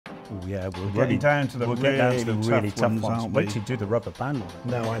Oh yeah, we're getting down to the really tough ones. Wait till you do the rubber band on it.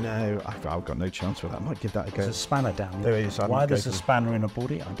 No, I know. I've got no chance with that. I might give that a go. There's a spanner down there. There is. Why there's a spanner in a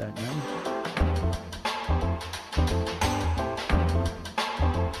body, I don't know.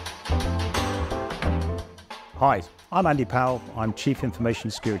 Hi, I'm Andy Powell. I'm Chief Information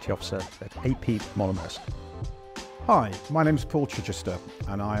Security Officer at AP Maersk. Hi, my name's Paul Chichester,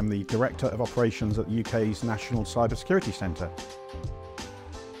 and I am the Director of Operations at the UK's National Cybersecurity Centre.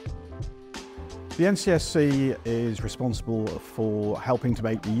 The NCSC is responsible for helping to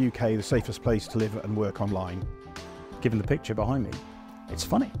make the UK the safest place to live and work online. Given the picture behind me, it's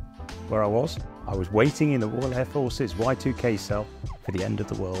funny. Where I was waiting in the Royal Air Force's Y2K cell for the end of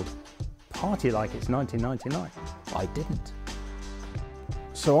the world. Party like it's 1999. I didn't.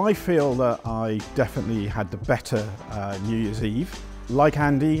 So I feel that I definitely had the better New Year's Eve. Like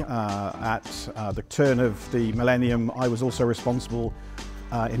Andy, at the turn of the millennium, I was also responsible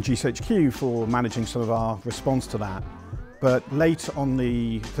in GCHQ for managing some of our response to that. But late on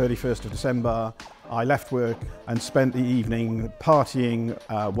the 31st of December, I left work and spent the evening partying,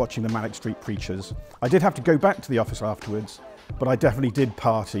 watching the Manic Street Preachers. I did have to go back to the office afterwards, but I definitely did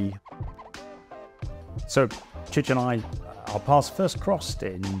party. So Chich and I, our paths first crossed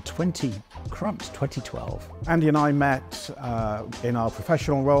in 2012. Andy and I met in our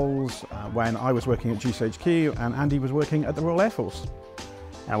professional roles when I was working at GCHQ and Andy was working at the Royal Air Force.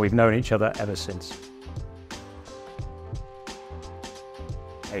 And we've known each other ever since.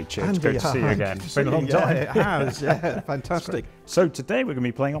 Hey Chich, Andy, great to see you again. It's been a long time. Yeah, it has, yeah, fantastic. So today we're going to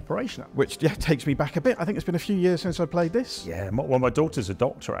be playing Operational. Which takes me back a bit. I think it's been a few years since I played this. Yeah, well, my daughter's a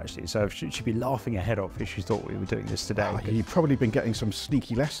doctor actually, so she'd be laughing her head off if she thought we were doing this today. You've probably been getting some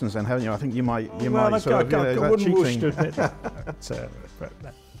sneaky lessons then, haven't you? I think you might sort of, cheating.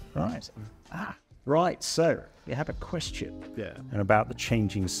 Right, so we have a question about the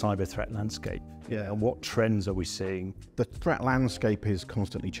changing cyber threat landscape. Yeah. And what trends are we seeing? The threat landscape is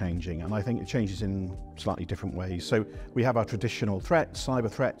constantly changing, and I think it changes in slightly different ways. So we have our traditional threats, cyber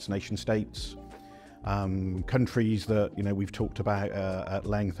threats, nation states, countries that we've talked about at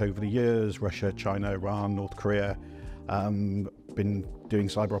length over the years: Russia, China, Iran, North Korea. Been doing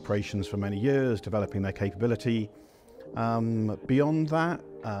cyber operations for many years, developing their capability. Beyond that,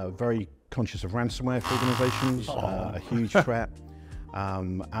 very conscious of ransomware for organizations, a huge threat.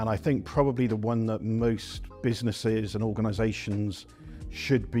 And I think probably the one that most businesses and organizations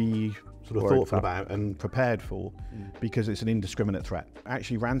should be sort of thoughtful about and prepared for, because it's an indiscriminate threat.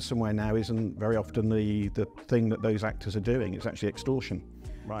 Actually, ransomware now isn't very often the thing that those actors are doing. It's actually extortion.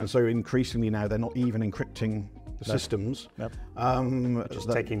 Right. And so increasingly now they're not even encrypting the systems. Yep. They're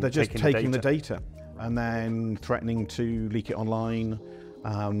just taking the data and then threatening to leak it online.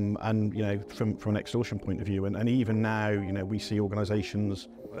 And from an extortion point of view, and even now, we see organisations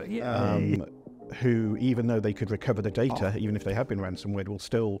who, even though they could recover the data, even if they have been ransomware, will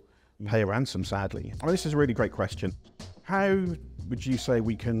still pay a ransom. Sadly, this is a really great question. How would you say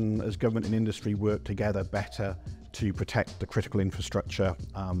we can, as government and industry, work together better to protect the critical infrastructure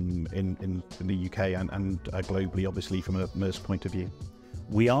in the UK and globally, obviously from a Maersk point of view?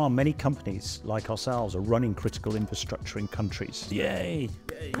 Many companies like ourselves are running critical infrastructure in countries. Yay!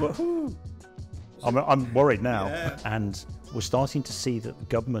 Woohoo! I'm worried now, and we're starting to see that the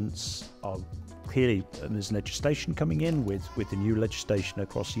governments are clearly, and there's legislation coming in with the new legislation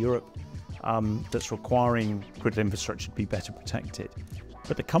across Europe that's requiring critical infrastructure to be better protected.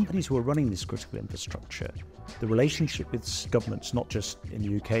 But the companies who are running this critical infrastructure, the relationship with governments, not just in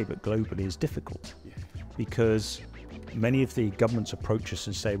the UK but globally, is difficult because many of the governments approach us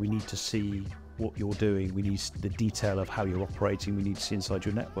and say, we need to see what you're doing, we need the detail of how you're operating, we need to see inside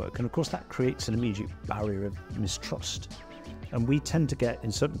your network. And of course that creates an immediate barrier of mistrust. And we tend to get,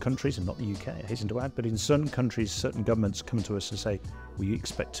 in certain countries, and not the UK, I hasten to add, but in certain countries, certain governments come to us and say, we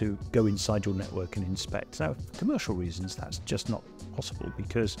expect to go inside your network and inspect. Now, for commercial reasons, that's just not possible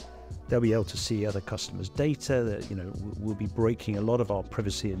because they'll be able to see other customers' data, that, we'll be breaking a lot of our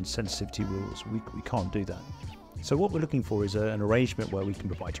privacy and sensitivity rules. We can't do that. So what we're looking for is an arrangement where we can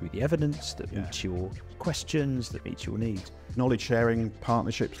provide you with the evidence that meets your questions, that meets your needs. Knowledge sharing,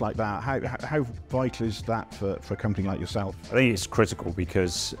 partnerships like that, how vital is that for a company like yourself? I think it's critical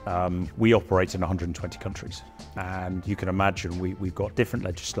because we operate in 120 countries, and you can imagine we've got different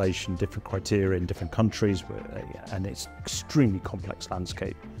legislation, different criteria in different countries, and it's extremely complex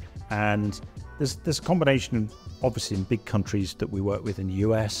landscape. And there's a combination, obviously, in big countries that we work with in the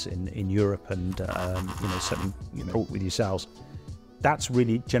US, in Europe, and certainly talk with yourselves. That's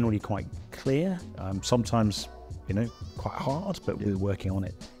really generally quite clear. Sometimes, quite hard, but we're working on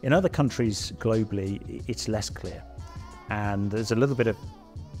it. In other countries globally, it's less clear, and there's a little bit of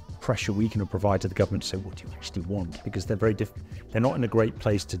pressure we can provide to the government to say, what do you actually want? Because they're they're not in a great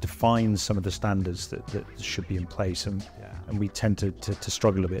place to define some of the standards that should be in place, and we tend to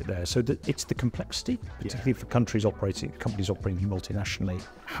struggle a bit there. So it's the complexity, particularly for companies operating multinationally.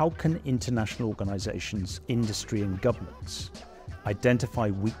 How can international organizations, industry and governments identify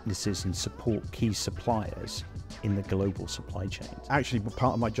weaknesses and support key suppliers in the global supply chains? Actually,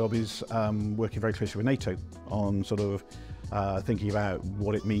 part of my job is working very closely with NATO on sort of thinking about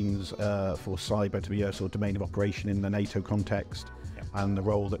what it means for cyber to be a sort of domain of operation in the NATO context, and the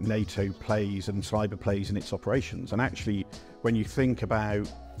role that NATO plays and cyber plays in its operations. And actually, when you think about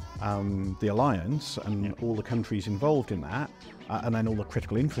the alliance and all the countries involved in that, and then all the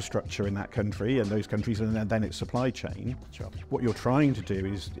critical infrastructure in that country and those countries, and then its supply chain, what you're trying to do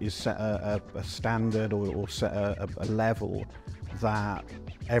is set a standard or set a level that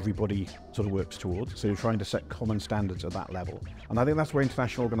everybody sort of works towards. So you're trying to set common standards at that level. And I think that's where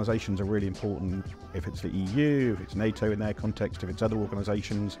international organizations are really important. If it's the EU, if it's NATO in their context, if it's other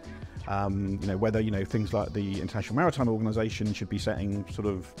organizations, whether, things like the International Maritime Organization should be setting sort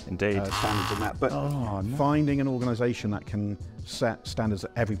of standards in that. But finding an organization that can set standards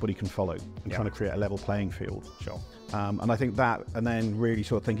that everybody can follow and trying to create a level playing field. And I think that, and then really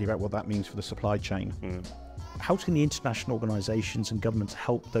sort of thinking about what that means for the supply chain. How can the international organizations and governments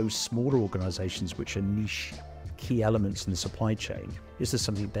help those smaller organizations which are niche key elements in the supply chain? Is there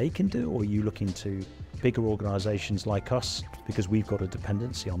something they can do, or are you looking to bigger organizations like us because we've got a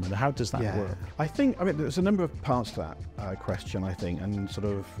dependency on them? How does that work? I mean, there's a number of parts to that question, I think, and sort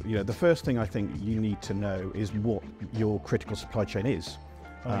of, the first thing I think you need to know is what your critical supply chain is.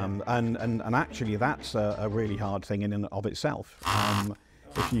 And actually that's a really hard thing in and of itself.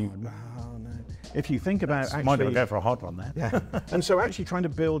 If you think about actually, might go for a hard one there. And so actually trying to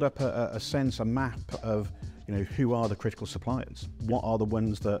build up a map of who are the critical suppliers, what are the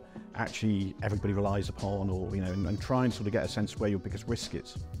ones that actually everybody relies upon, or and try and sort of get a sense where your biggest risk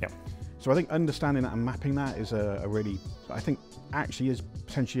is. So I think understanding that and mapping that is a really, I think actually is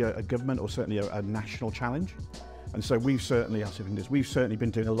potentially a government or certainly a national challenge. And so we've certainly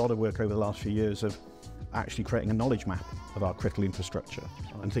been doing a lot of work over the last few years of actually creating a knowledge map of our critical infrastructure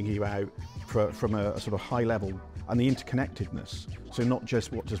and thinking about from a sort of high level and the interconnectedness. So not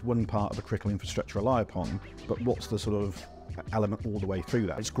just what does one part of the critical infrastructure rely upon, but what's the sort of element all the way through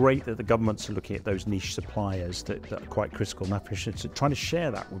that. It's great that the governments are looking at those niche suppliers that are quite critical. And so trying to share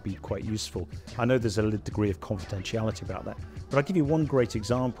that would be quite useful. I know there's a degree of confidentiality about that, but I'll give you one great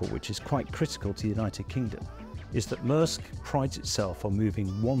example which is quite critical to the United Kingdom, is that Maersk prides itself on moving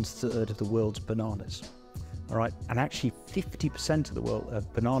 1/3 of the world's bananas. All right, and actually 50% of the world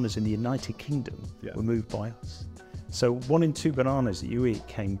bananas in the United Kingdom were moved by us. So 1 in 2 bananas that you eat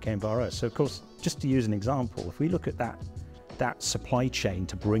came by us. So of course, just to use an example, if we look at that supply chain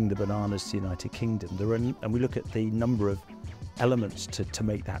to bring the bananas to the United Kingdom, and we look at the number of elements to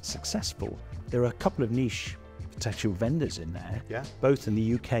make that successful, there are a couple of niche potential vendors in there, both in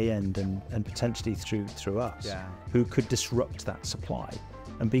the UK end and potentially through us, who could disrupt that supply.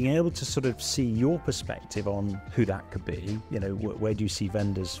 And being able to sort of see your perspective on who that could be, where do you see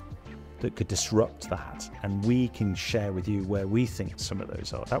vendors that could disrupt that, and we can share with you where we think some of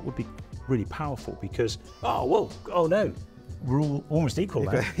those are. That would be really powerful, because no, we're all almost equal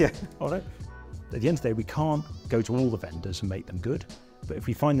now. Oh no. At the end of the day, we can't go to all the vendors and make them good, but if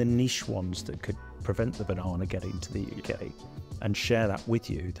we find the niche ones that could prevent the banana getting to the UK and share that with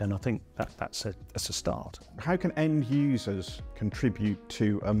you, then I think that's a start. How can end users contribute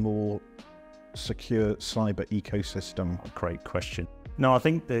to a more secure cyber ecosystem? Great question. No, I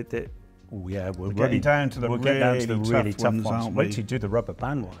think that we're getting down to the really tough ones. Wait till you do the rubber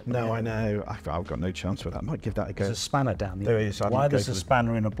band one. No, I know. I've got no chance with that. I might give that a go. There's a spanner down there. There is. Why there's a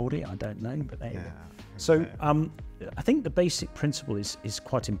spanner in a body, I don't know, but there you go. So I think the basic principle is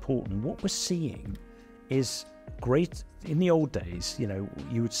quite important. What we're seeing is great. In the old days,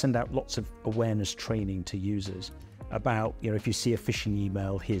 you would send out lots of awareness training to users about, if you see a phishing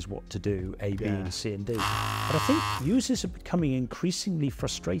email, here's what to do, A, B, and C, and D. But I think users are becoming increasingly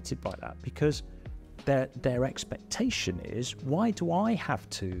frustrated by that, because their expectation is, why do I have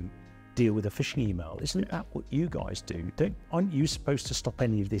to deal with a phishing email? Isn't that what you guys do? Aren't you supposed to stop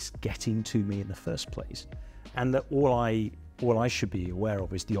any of this getting to me in the first place? And that all I should be aware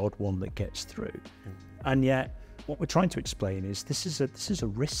of is the odd one that gets through. And yet, what we're trying to explain is this is a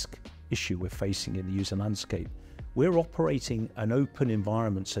risk issue we're facing in the user landscape. We're operating an open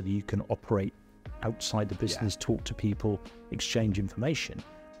environment so that you can operate outside the business, talk to people, exchange information.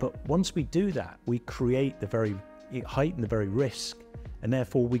 But once we do that, we heighten the very risk, and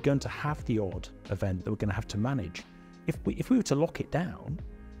therefore we're going to have the odd event that we're going to have to manage. If we were to lock it down,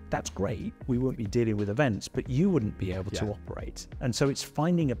 that's great. We won't be dealing with events, but you wouldn't be able to operate. And so it's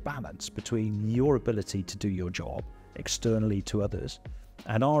finding a balance between your ability to do your job externally to others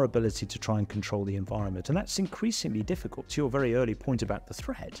and our ability to try and control the environment. And that's increasingly difficult. To your very early point about the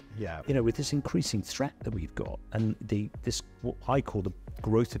threat, with this increasing threat that we've got and this what I call the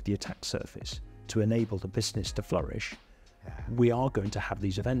growth of the attack surface to enable the business to flourish, we are going to have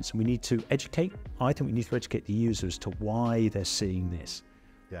these events, and we need to educate. I think we need to educate the users to why they're seeing this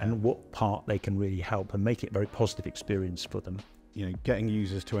and what part they can really help and make it a very positive experience for them. Getting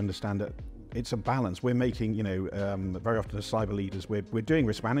users to understand that it's a balance. We're making, very often as cyber leaders, we're doing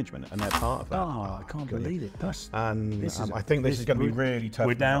risk management, and they're part of that. Oh, I can't believe it. And I think this is going to be really tough.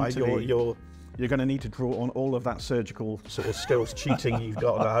 We're down to you're going to need to draw on all of that surgical sort of stealth cheating you've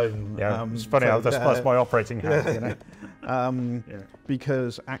got at home. It's funny how that's my operating hat.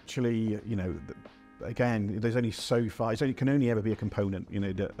 Because actually, again, there's only so far. It can only ever be a component,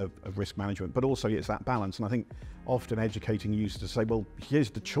 of risk management. But also, it's that balance. And I think often educating users to say, well, here's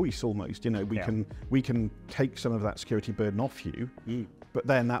the choice. Almost, we can take some of that security burden off you, but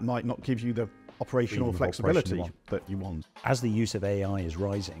then that might not give you the operational flexibility that you want. As the use of AI is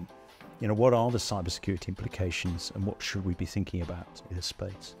rising, what are the cybersecurity implications, and what should we be thinking about in this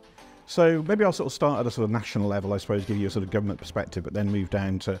space? So maybe I'll sort of start at a sort of national level, I suppose, give you a sort of government perspective, but then move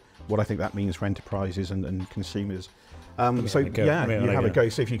down to what I think that means for enterprises and consumers. You have a go,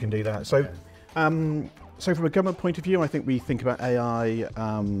 see if you can do that. So, so from a government point of view, I think we think about AI,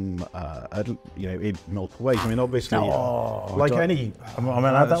 in multiple ways. I mean, obviously, any. I'm going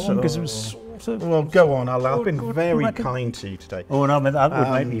to add that one because it was. Well, go on. I've been very kind to you today. Oh no, that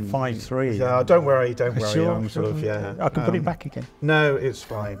would make me 5-3. Yeah, don't worry. Sure, I'm sort of I can put it back again. No, it's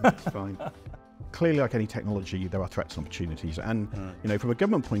fine. It's fine. Clearly, like any technology, there are threats and opportunities. And from a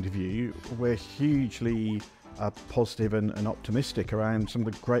government point of view, we're hugely positive and optimistic around some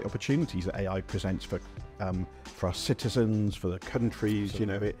of the great opportunities that AI presents for our citizens, for the countries.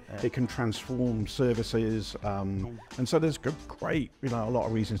 It can transform services, and so there's great, a lot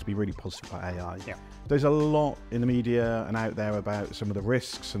of reasons to be really positive about AI. There's a lot in the media and out there about some of the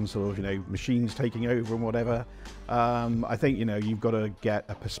risks and sort of machines taking over and whatever. I think you've got to get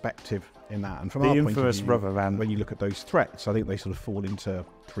a perspective in that, and from our point of view, when you look at those threats, I think they sort of fall into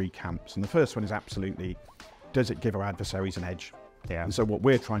three camps. And the first one is absolutely, does it give our adversaries an edge? And so what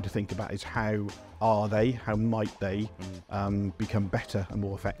we're trying to think about is how might they become better and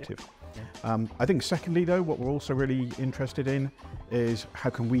more effective? I think secondly, though, what we're also really interested in is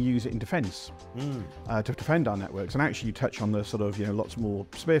how can we use it in defence to defend our networks? And actually you touch on the sort of, lots more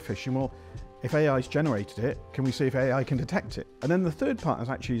spear phishing. Well, if AI's generated it, can we see if AI can detect it? And then the third part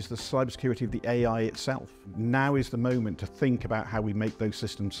is the cybersecurity of the AI itself. Now is the moment to think about how we make those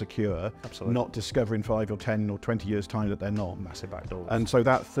systems secure, not discover in 5 or 10 or 20 years' time that they're not. Massive backdoors. And so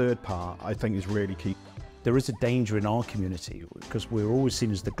that third part, I think, is really key. There is a danger in our community because we're always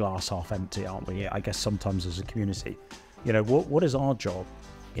seen as the glass half empty, aren't we? I guess sometimes as a community. What is our job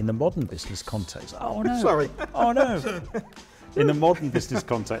in the modern business context? Oh no! Sorry. Oh no! In the modern business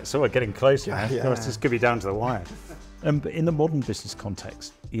context, so we're getting closer now. This could be down to the wire. But in the modern business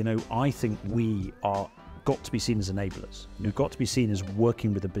context, I think we are got to be seen as enablers. We've got to be seen as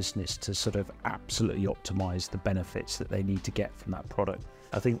working with a business to sort of absolutely optimize the benefits that they need to get from that product.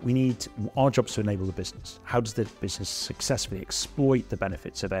 I think our job is to enable the business. How does the business successfully exploit the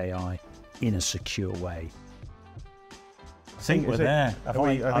benefits of AI in a secure way? I think we're there.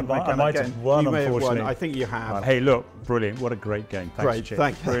 I might have won, unfortunately. I think you have. Hey, look, brilliant. What a great game. Thanks,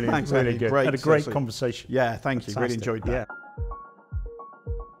 Thanks, really, thanks, really Andy. good. Great. Had a great conversation. Yeah, thank you. Fantastic. Really enjoyed that. Yeah.